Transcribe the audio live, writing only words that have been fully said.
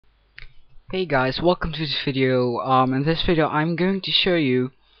Hey guys, welcome to this video. In this video I'm going to show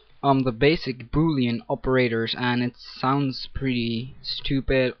you the basic Boolean operators, and it sounds pretty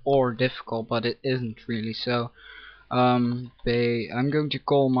stupid or difficult, but it isn't really. So I'm going to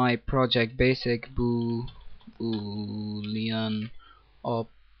call my project basic Boolean op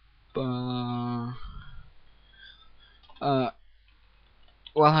well,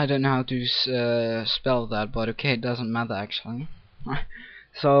 I don't know how to spell that, but okay, it doesn't matter actually.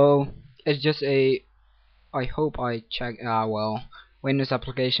 So it's just a, I hope I check well, Windows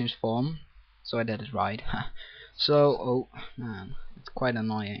applications form, so I did it right. So oh man, it's quite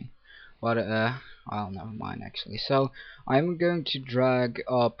annoying, but well, never mind actually. So I'm going to drag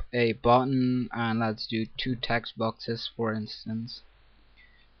up a button, and let's do 2 text boxes for instance,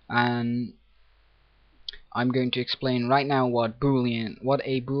 and I'm going to explain right now what a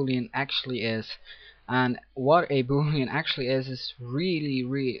Boolean actually is. And what a Boolean actually is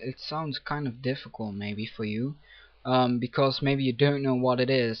really, it sounds kind of difficult maybe for you, because maybe you don't know what it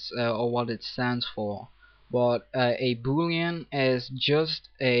is or what it stands for. But a Boolean is just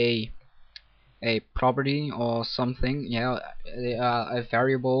a property or something, yeah, a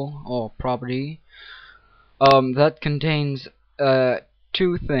variable or property that contains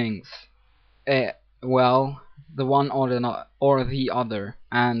 2 things. Well, the one or the other,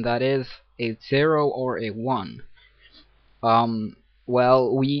 and that is a 0 or a 1.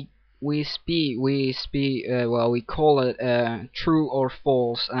 Well, we call it true or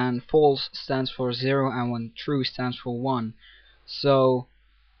false, and false stands for 0 and when true stands for 1. So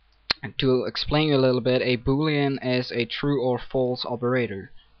to explain you a little bit, a Boolean is a true or false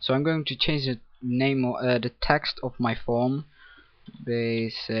operator. So I'm going to change the name of the text of my form,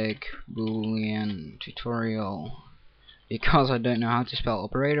 basic Boolean tutorial, because I don't know how to spell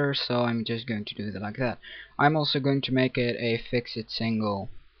operators, so I'm just going to do it like that. I'm also going to make it a fixed single.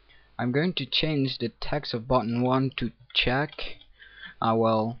 I'm going to change the text of button 1 to check.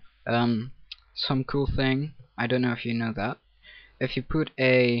 Some cool thing, I don't know if you know that. If you put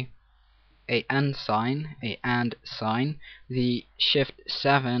a and sign, the shift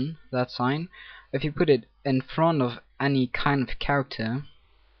 7, that sign, if you put it in front of any kind of character,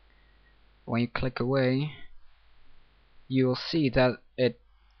 when you click away, you will see that it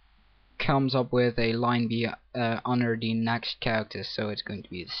comes up with a line B under the next character, so it's going to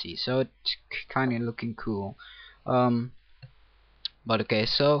be the C. So it's kind of looking cool. But okay,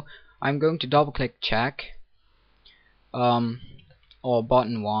 so I'm going to double click check, or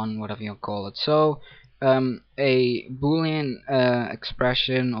button 1, whatever you call it. So a Boolean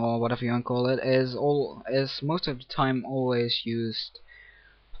expression, or whatever you want to call it, is most of the time always used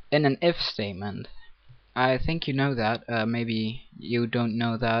in an if statement. I think you know that. Maybe you don't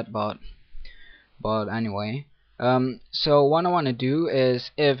know that, but anyway. So what I want to do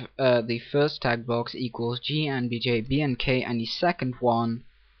is, if the first tag box equals Jnbjabnk and the second one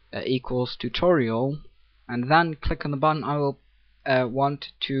equals tutorial, and then click on the button, I will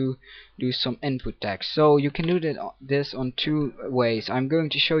want to do some input text. So you can do this on 2 ways. I'm going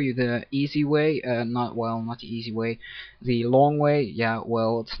to show you the easy way, not the easy way, the long way. Yeah,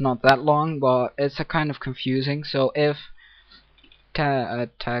 well, it's not that long, but it's a kind of confusing. So if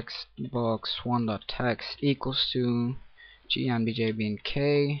text box 1.text equals to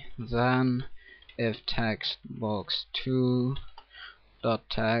Jnbjabnk, then if text box 2.text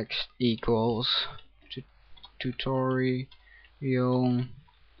equals tutorial,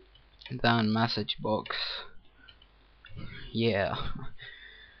 then message box. Yeah,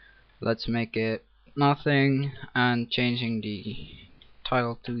 let's make it nothing and changing the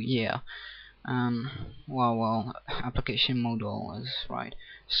title to yeah. Well, application modal is right.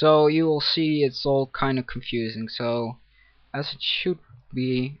 So you will see it's all kind of confusing. So as it should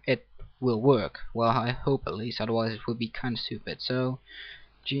be, it will work. Well, I hope at least. Otherwise, it would be kind of stupid. So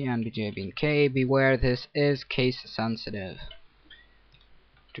Jnbjabnk, beware, this is case sensitive.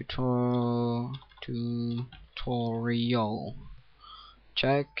 Tutorial.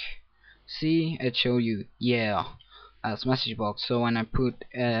 Check. See, it show you yeah as message box. So when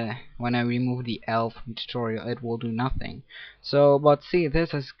I remove the L from tutorial, it will do nothing. So but see,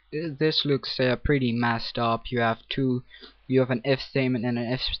 this looks pretty messed up. You have an if statement and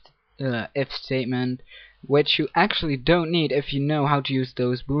an if statement, which you actually don't need if you know how to use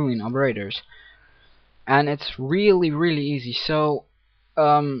those Boolean operators, and it's really easy. So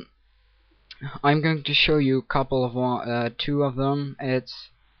I'm going to show you a couple of 2 of them. It's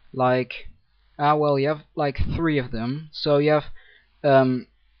like well, you have like 3 of them. So you have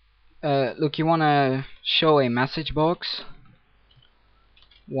look, you wanna show a message box.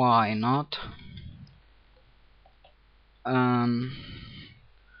 Why not?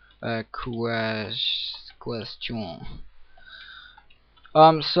 question.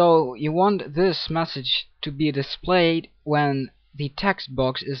 So you want this message to be displayed when the text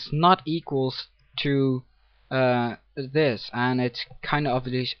box is not equals to this, and it's kind of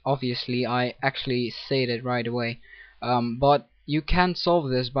obviously I actually said it right away. But you can solve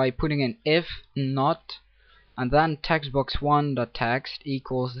this by putting in if not and then textbox1.text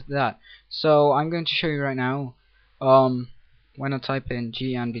equals that. So I'm going to show you right now. When I type in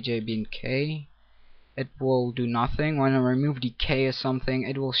Jnbjabnk, it will do nothing. When I remove the k or something,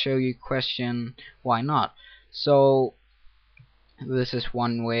 it will show you question why not. So this is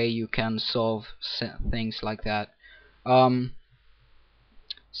one way you can solve things like that. So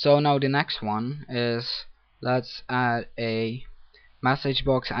now the next one is, let's add a message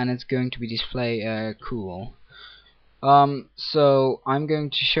box and it's going to be display cool. So I'm going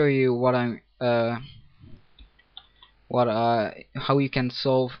to show you what how you can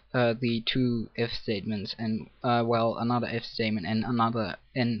solve the two if statements and well, another if statement and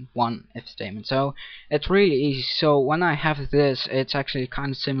one if statement. So it's really easy. So when I have this, it's actually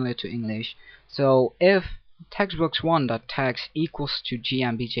kind of similar to English. So if textbox1.text equals to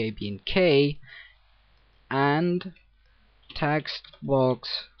Jnbjabnk and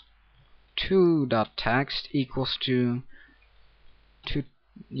textbox2.text equals to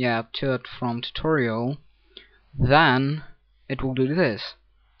third from tutorial, then it will do this.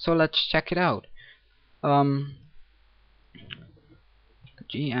 So let's check it out.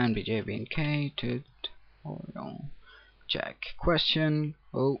 Jnbjabnk tutorial check question.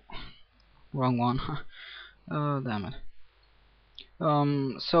 Oh, wrong one. Oh, damn it.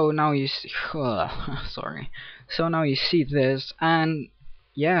 So now you see, sorry. So now you see this, and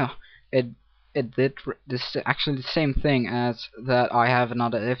yeah, it did this actually the same thing as that. I have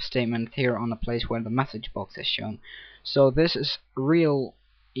another if statement here on the place where the message box is shown. So this is really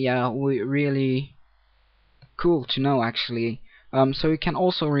cool to know actually. So you can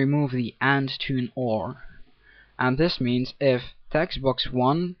also remove the and to an or, and this means if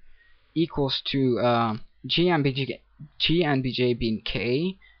textbox1 equals to Jnbjabnk,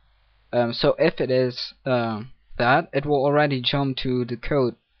 so if it is that, it will already jump to the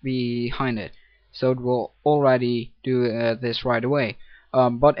code behind it, so it will already do this right away.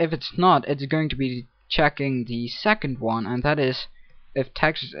 But if it's not, it's going to be checking the second one, and that is if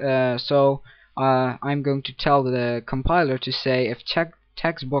text. I'm going to tell the compiler to say if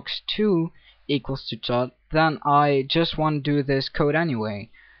textbox2 equals to dot, then I just want to do this code anyway.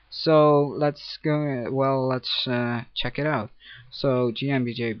 So let's go. Well, let's check it out. So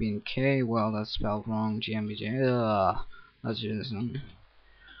Jnbjabnk. Well, that's spelled wrong. Let's do this one.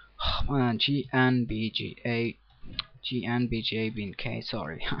 Oh, man, Jnbjabnk.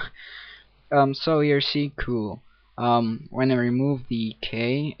 Sorry. So here, see, cool. When I remove the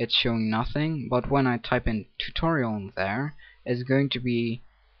k, it's showing nothing. But when I type in tutorial in there, it's going to be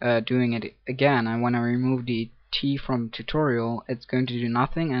doing it again. And when I remove the T from tutorial, it's going to do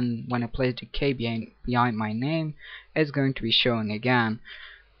nothing, and when I place the K behind my name, it's going to be showing again.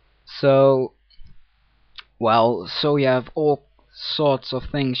 So, well, so you have all sorts of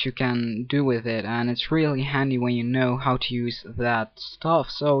things you can do with it, and it's really handy when you know how to use that stuff.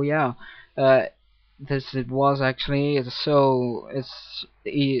 So yeah, it was actually so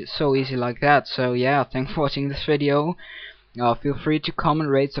easy like that. So yeah, thanks for watching this video. Feel free to comment,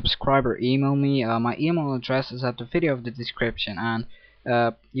 rate, subscribe, or email me. My email address is at the video of the description, and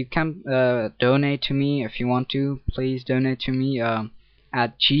you can donate to me if you want to. Please donate to me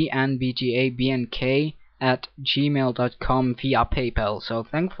at jnbjabnk@gmail.com via PayPal. So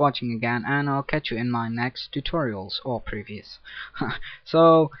thanks for watching again, and I'll catch you in my next tutorials or previous.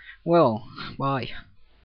 So, well, bye.